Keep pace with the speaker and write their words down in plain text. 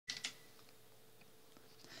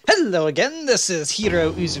Hello again, this is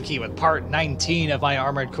Heero Uzuki with part 19 of my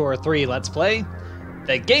Armored Core 3 Let's Play.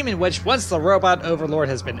 The game in which, once the robot overlord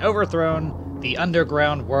has been overthrown, the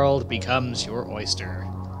underground world becomes your oyster.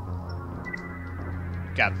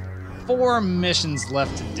 Got 4 missions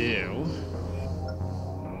left to do.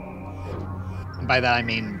 And by that I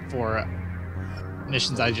mean 4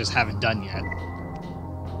 missions I just haven't done yet.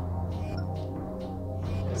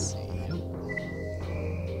 Let's see.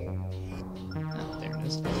 Oh, there it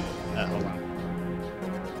is. Hold on.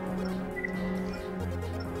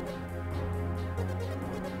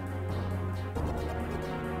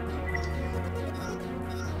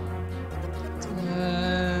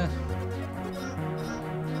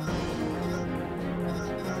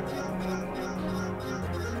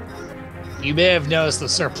 You may have noticed the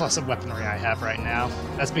surplus of weaponry I have right now.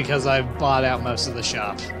 That's because I've bought out most of the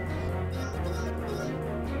shop.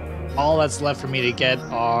 All that's left for me to get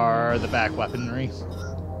are the back weaponry.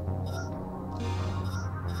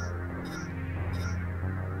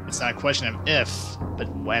 It's not a question of if,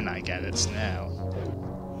 but when I get it now.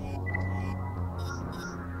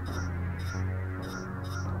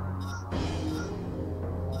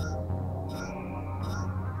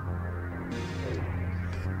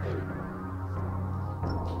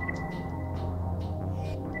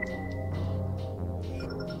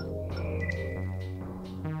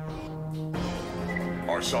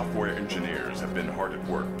 Our software engineers have been hard at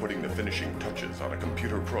work putting the finishing touches on a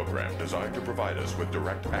computer program designed to provide us with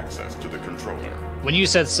direct access to the controller. When you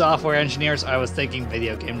said software engineers, I was thinking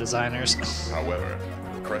video game designers. However,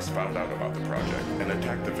 Crest found out about the project and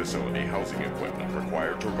attacked the facility housing equipment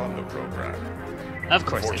required to run the program. Of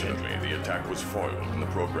course they did. Fortunately, the attack was foiled and the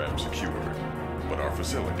program secured, but our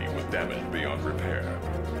facility was damaged beyond repair.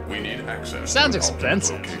 We need access Sounds to an alternate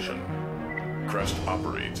expensive. location. Crest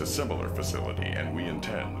operates a similar facility, and we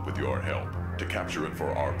intend, with your help, to capture it for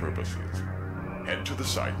our purposes. Head to the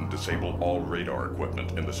site and disable all radar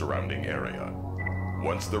equipment in the surrounding area.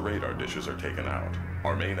 Once the radar dishes are taken out,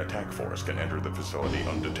 our main attack force can enter the facility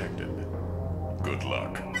undetected. Good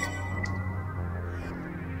luck.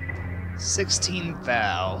 16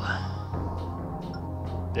 thou.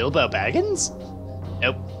 Bilbo Baggins?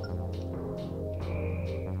 Nope.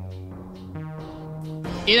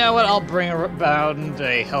 You know what? I'll bring about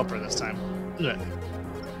a helper this time. Ugh.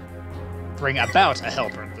 Bring about a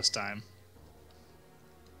helper this time.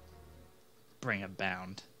 Bring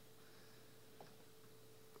abound.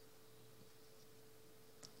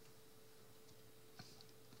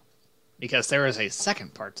 Because there is a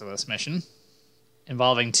second part to this mission,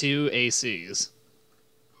 involving 2 ACs.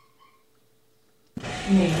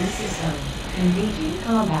 Main system. Engaging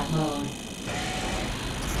combat mode.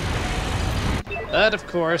 But of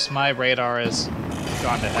course, my radar is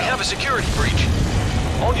gone to hell. We have a security breach.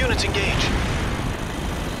 All units engage.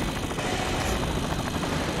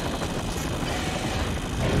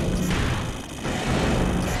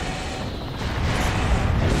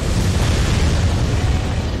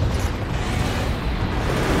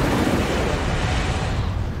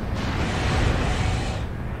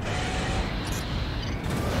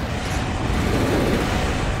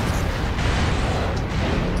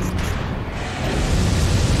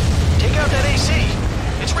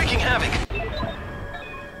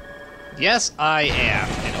 Yes, I am,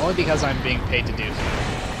 and only because I'm being paid to do so.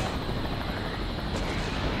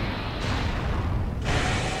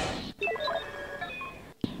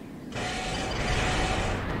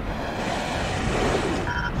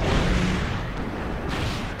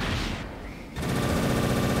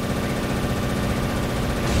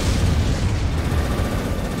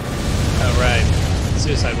 Alright,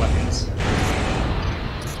 suicide weapons.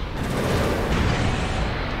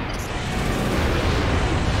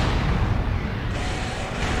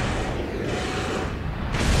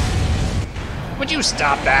 Would you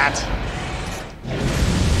stop that?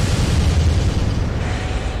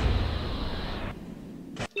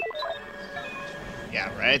 Yeah,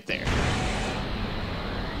 right there.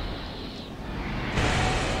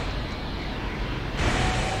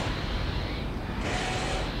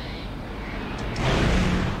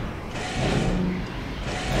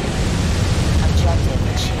 Objective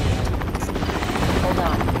achieved. Hold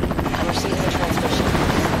on. I'm receiving a transmission.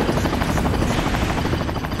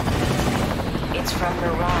 It's from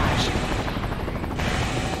Mirage.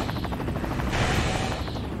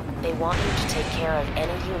 They want you to take care of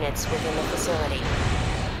any units within the facility.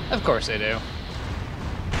 Of course they do.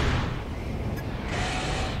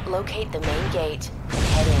 Locate the main gate and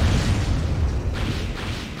head in.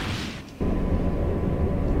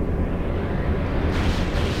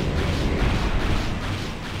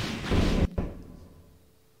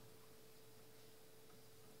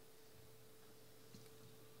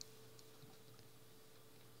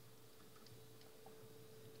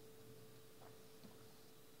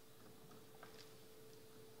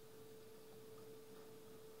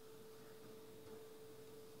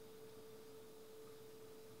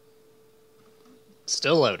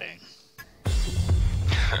 Still loading.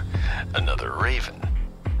 Another Raven.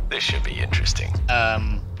 This should be interesting.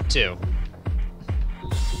 2.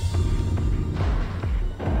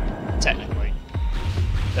 Technically.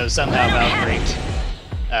 Though somehow Valkyrie,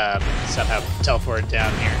 somehow teleported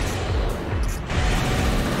down here.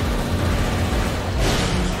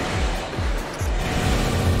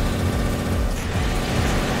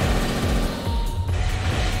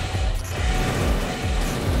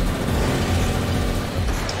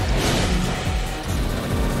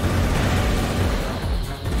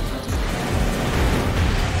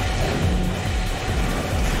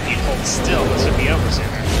 Still, this would be over sooner.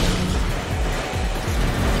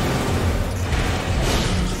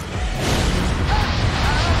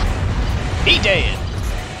 He dead.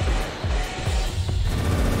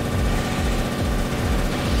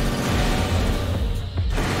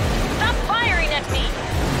 Stop firing at me!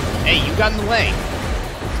 Hey, you got in the way.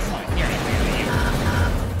 Come on, here, here.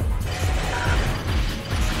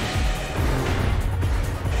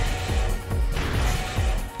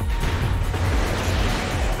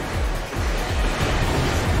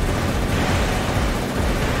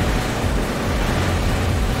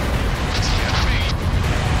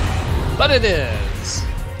 But it is!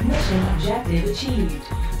 Mission objective achieved.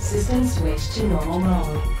 System switch to normal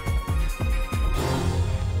mode.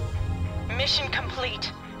 Mission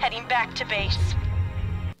complete. Heading back to base.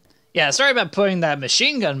 Yeah, sorry about putting that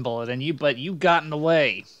machine gun bullet in you, but you got in the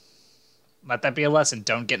way. Let that be a lesson.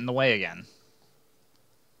 Don't get in the way again.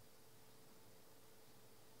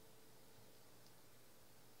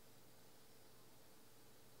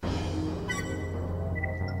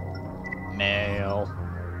 Mail.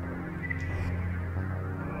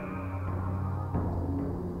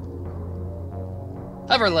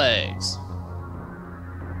 Hover legs.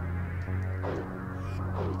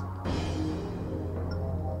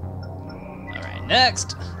 Alright,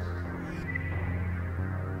 next.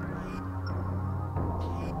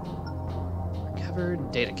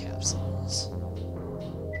 Recovered data capsules.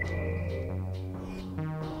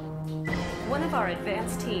 One of our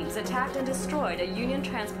advanced teams attacked and destroyed a Union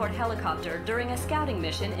transport helicopter during a scouting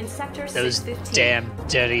mission in Sector Those 615. damn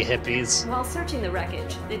dirty hippies. While searching the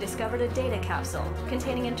wreckage, they discovered a data capsule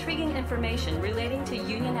containing intriguing information relating to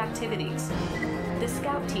Union activities. The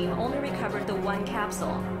scout team only recovered the one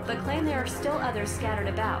capsule, but claim there are still others scattered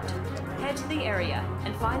about. Head to the area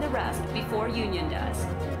and find the rest before Union does.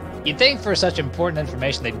 You'd think for such important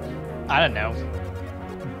information they'd, I don't know,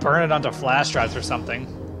 burn it onto flash drives or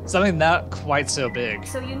something. Something not quite so big.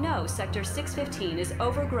 So you know Sector 615 is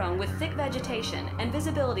overgrown with thick vegetation and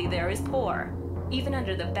visibility there is poor, even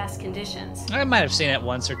under the best conditions. I might have seen it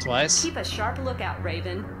once or twice. Keep a sharp lookout,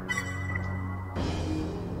 Raven.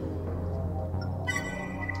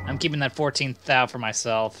 I'm keeping that 14th thou for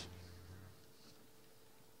myself.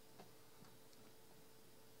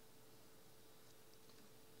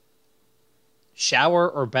 Shower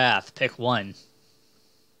or bath? Pick one.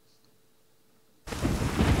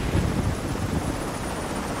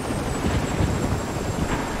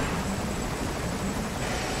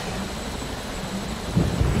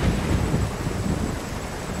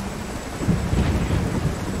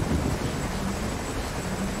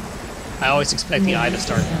 I always expect the eye to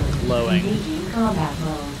start glowing Combat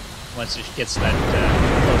mode. once it gets to that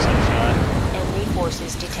close-up shot. Enemy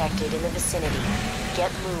forces detected in the vicinity.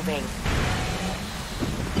 Get moving.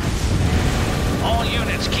 All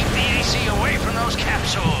units, keep the AC away from those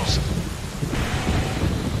capsules.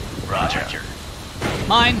 Roger.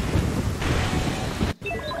 Mine.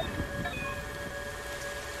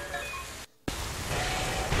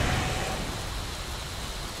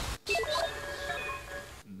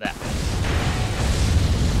 That.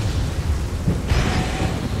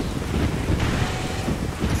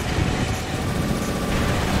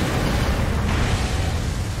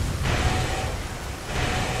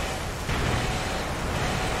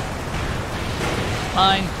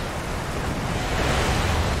 Mine.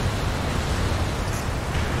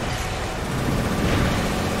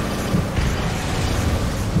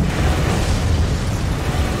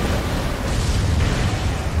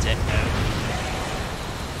 Dead note.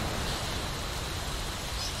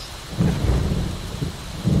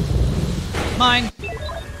 Mine.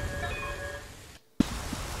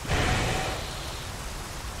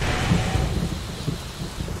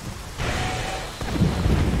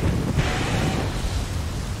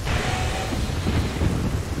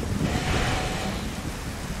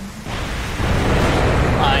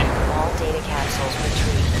 Mine. All data capsules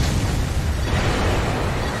retrieved.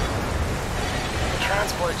 The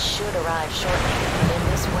transport should arrive shortly, but in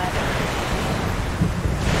this weather,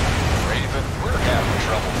 Raven, we're having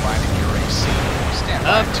trouble finding your AC.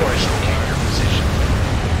 Of course you Locate your position.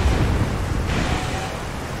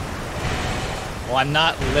 Well, I'm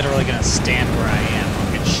not literally gonna stand where I am.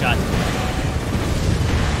 I'll get shot.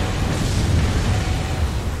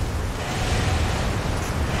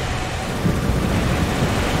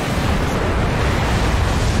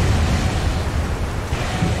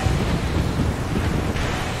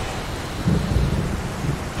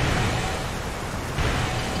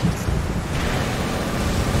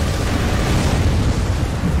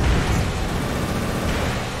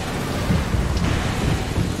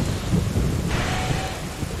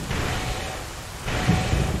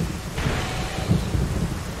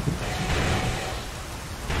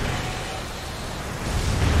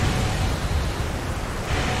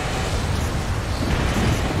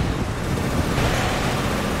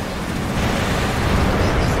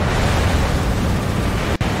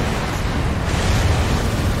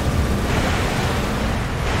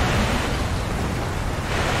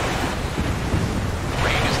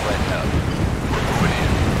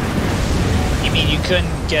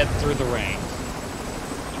 Couldn't get through the rain.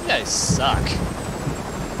 You guys suck.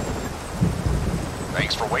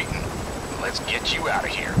 Thanks for waiting. Let's get you out of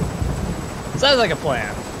here. Sounds like a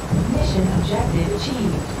plan. Mission objective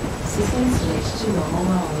achieved. System switch to normal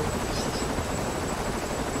mode.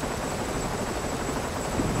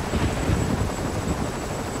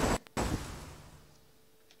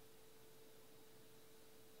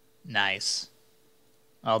 Nice.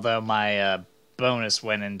 Although my bonus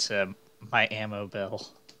went into my ammo bill.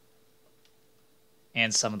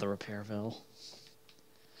 And some of the repair bill.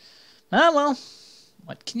 Ah, well.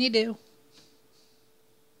 What can you do?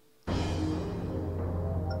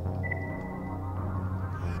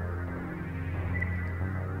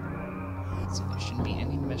 So there shouldn't be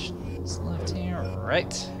any missions left here.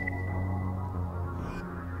 Right.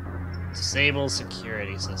 Disable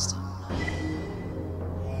security system.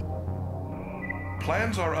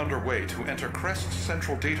 Plans are underway to enter Crest's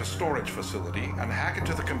central data storage facility and hack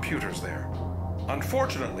into the computers there.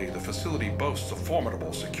 Unfortunately, the facility boasts a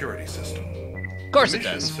formidable security system. Of course it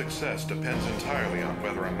Mission's does. success depends entirely on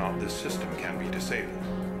whether or not this system can be disabled.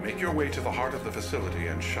 Make your way to the heart of the facility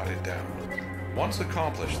and shut it down. Once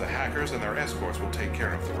accomplished, the hackers and their escorts will take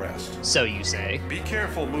care of the rest. So you say. Be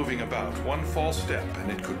careful moving about. One false step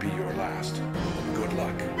and it could be your last. Good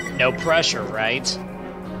luck. No pressure, right?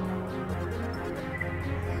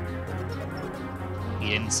 He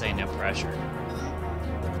didn't say no pressure.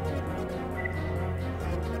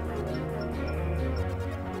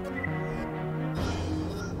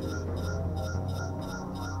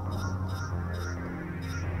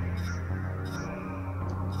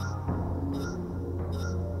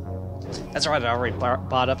 That's right, I already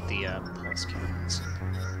bought up the pulse cannons.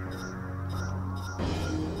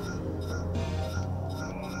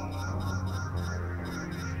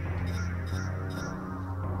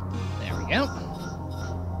 There we go.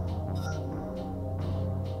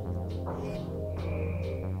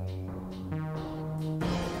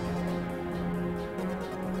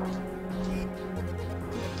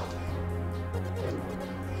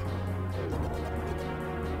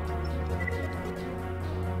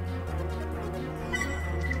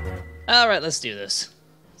 Alright, let's do this.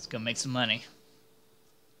 Let's go make some money.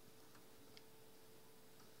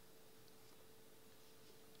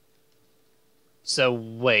 So,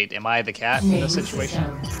 wait, am I the cat in Main this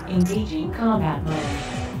situation? system engaging combat mode.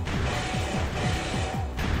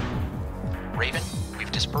 Raven,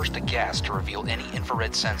 we've dispersed the gas to reveal any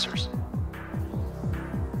infrared sensors.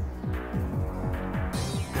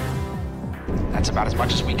 That's about as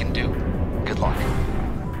much as we can do. Good luck.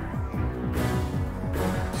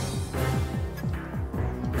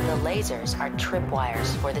 The lasers are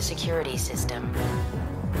tripwires for the security system.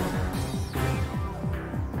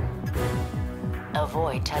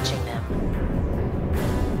 Avoid touching them.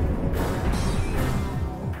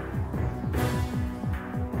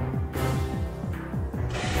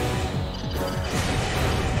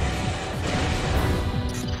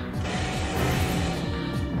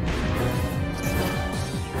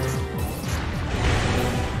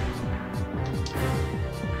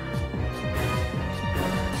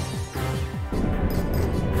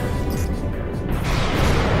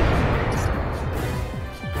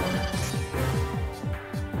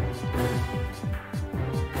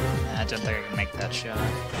 I don't think I can make that shot.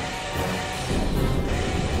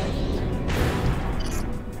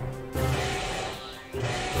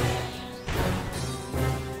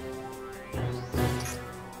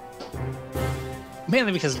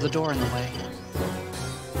 Mainly because of the door in the way.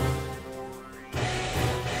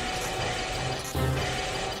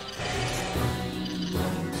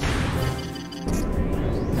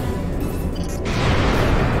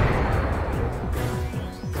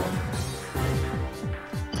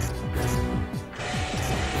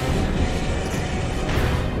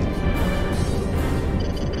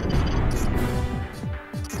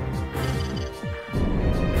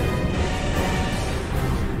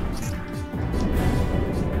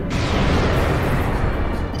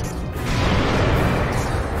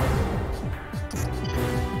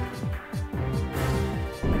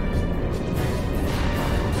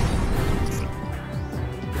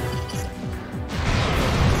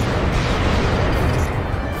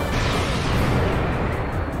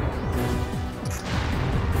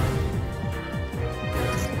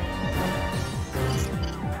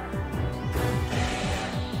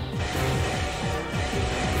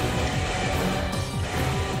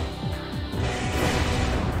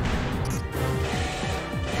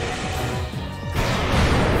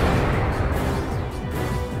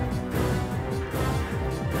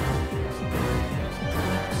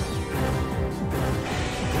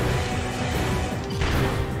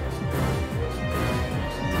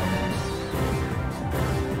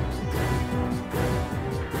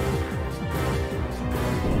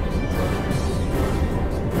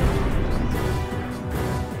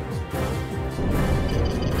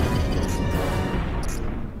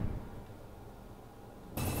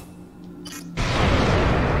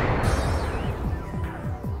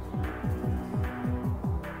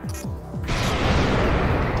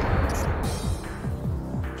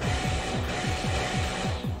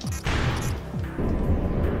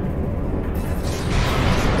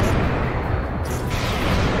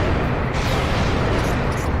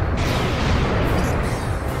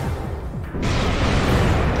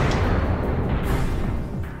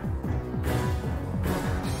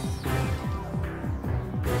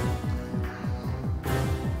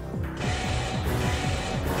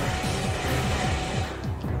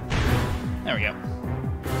 we go.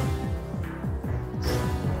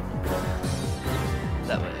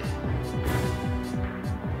 That way.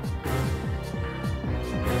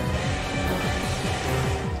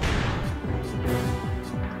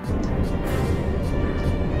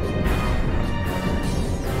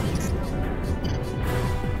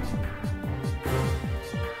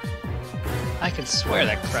 I could swear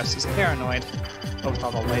that Krusty's paranoid with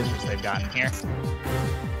all the lasers they've gotten here.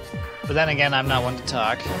 But then again, I'm not one to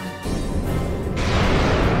talk.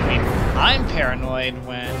 I mean, I'm paranoid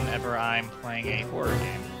whenever I'm playing a horror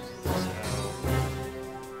game. So...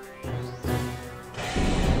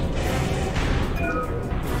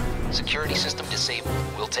 Security system disabled.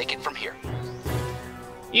 We'll take it from here.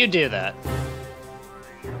 You do that.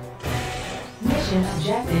 Mission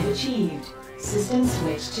objective achieved. System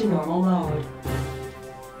switched to normal mode.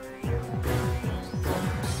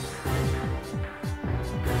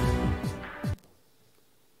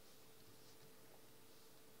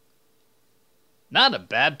 Not a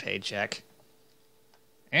bad paycheck.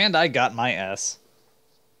 And I got my S.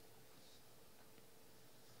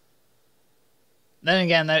 Then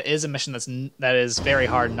again, that is a mission that is very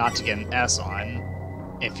hard not to get an S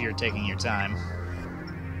on if you're taking your time.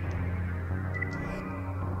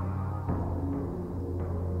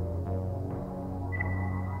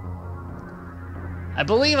 I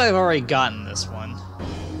believe I've already gotten this one.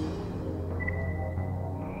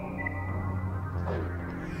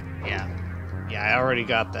 Yeah, I already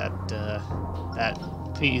got that, that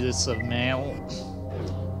piece of mail.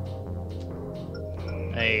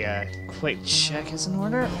 A quick check is in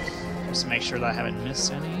order, just to make sure that I haven't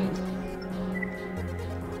missed any.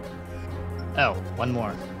 Oh, one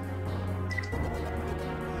more.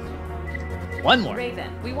 One more. Raven,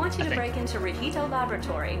 we want you to break into Rehito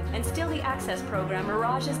Laboratory and steal the access program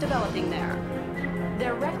Mirage is developing there.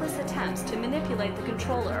 Their reckless attempts to manipulate the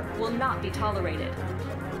controller will not be tolerated.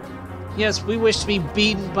 Yes, we wish to be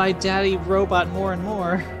beaten by Daddy Robot more and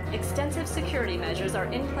more. Extensive security measures are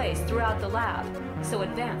in place throughout the lab, so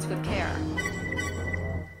advance with care.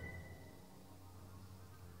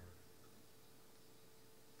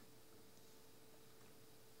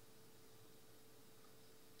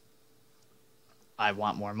 I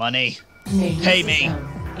want more money. Major Pay me.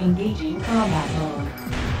 system. Engaging combat mode.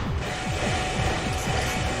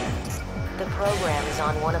 The program is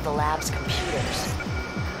on one of the lab's computers.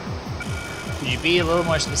 Can you be a little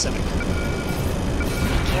more specific? Be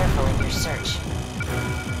careful in your search.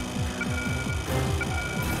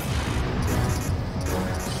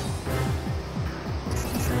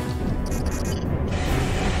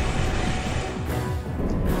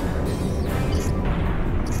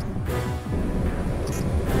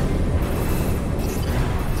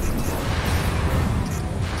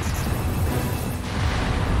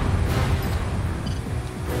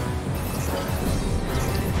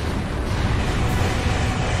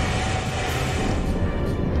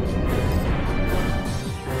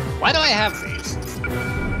 Why do I have these?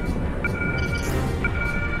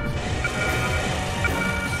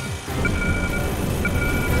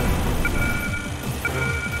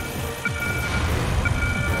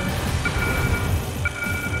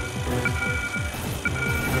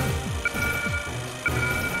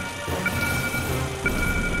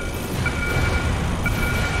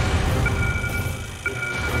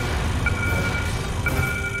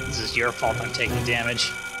 This is your fault I'm taking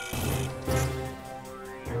damage.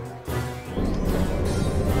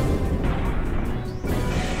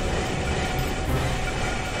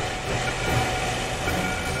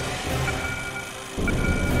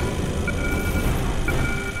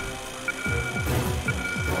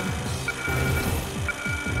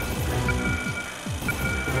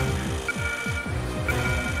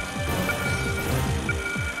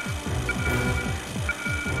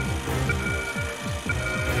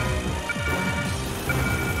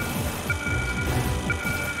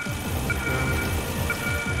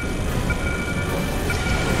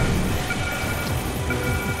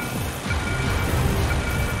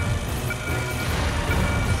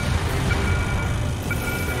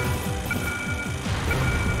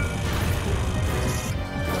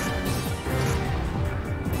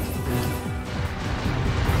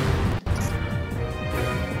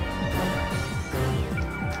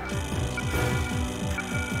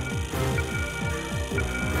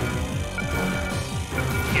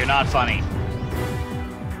 You're not funny.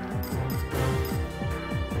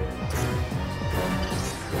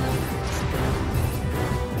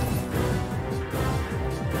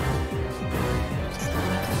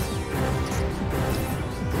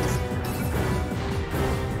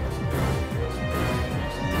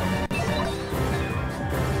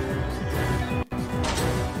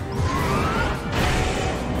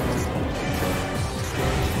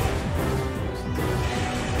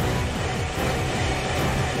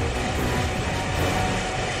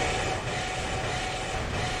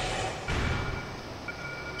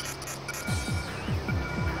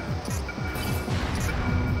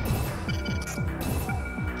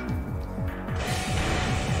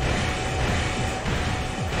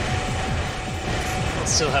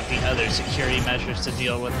 still have the other security measures to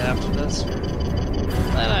deal with after this.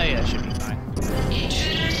 But yeah, should be fine.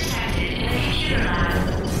 Intruder detected in a computer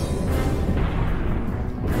lab.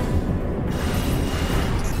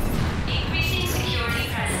 Increasing security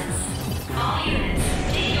presence. All units,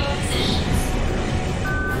 take your positions.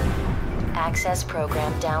 Access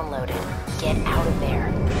program downloaded. Get out of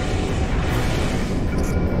there.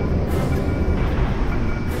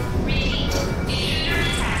 Repeat. Intruder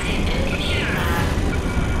detected in a computer lab.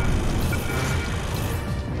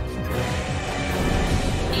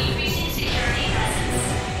 Increasing security presence.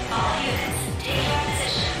 All units, take your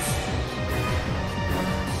positions.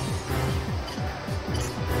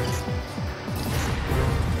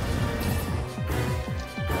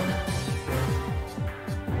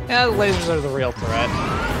 Yeah, the lasers are the real threat.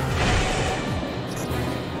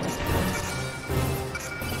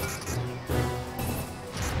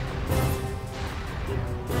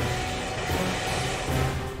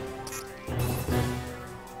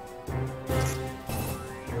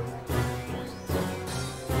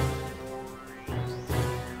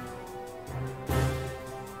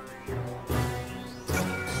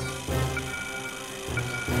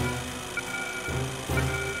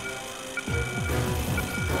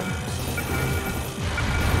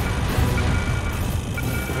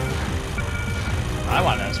 I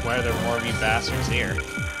want to know is why are there more of you bastards here?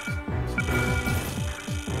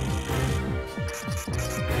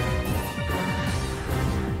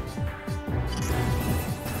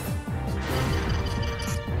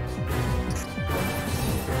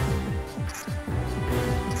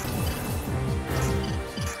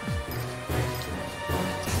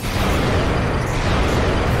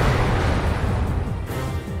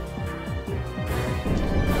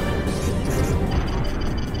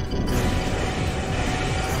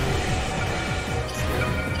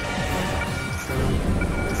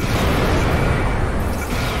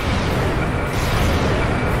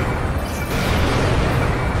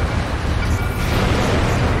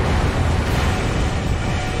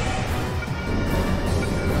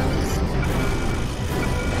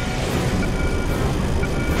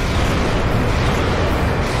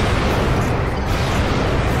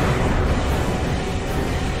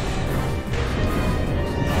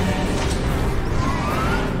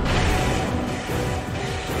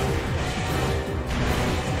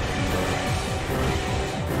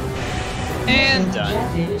 And done.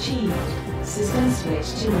 Objective achieved. System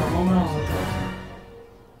switch to normal mode.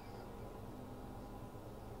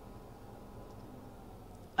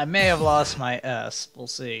 I may have lost my S. We'll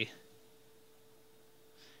see.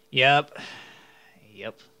 Yep.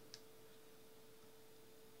 Yep.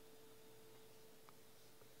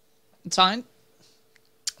 It's fine.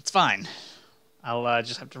 It's fine. I'll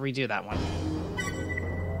just have to redo that one.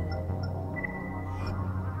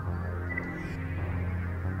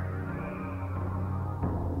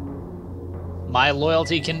 My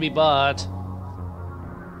loyalty can be bought.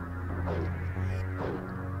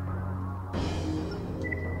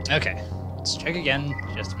 Okay, let's check again,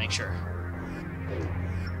 just to make sure.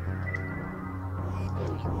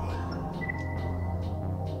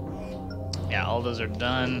 Yeah, all those are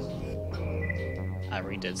done. I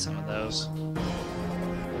redid some of those.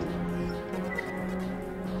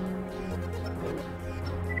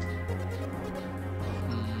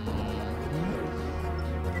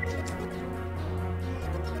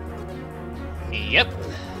 Yep.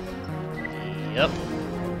 Yep.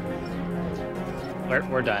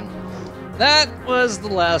 We're done. That was the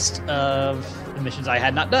last of the missions I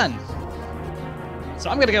had not done. So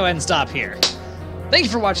I'm gonna go ahead and stop here. Thank you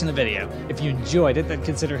for watching the video. If you enjoyed it, then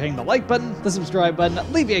consider hitting the like button, the subscribe button,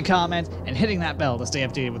 leave me a comment, and hitting that bell to stay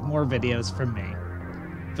updated with more videos from me.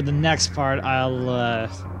 For the next part, I'll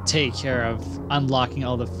take care of unlocking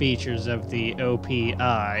all the features of the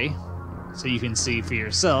OPI, so you can see for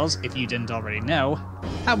yourselves, if you didn't already know,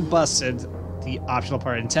 how busted the optional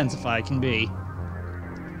part Intensify can be.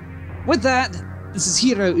 With that, this is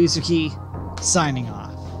Heero Uzuki, signing off.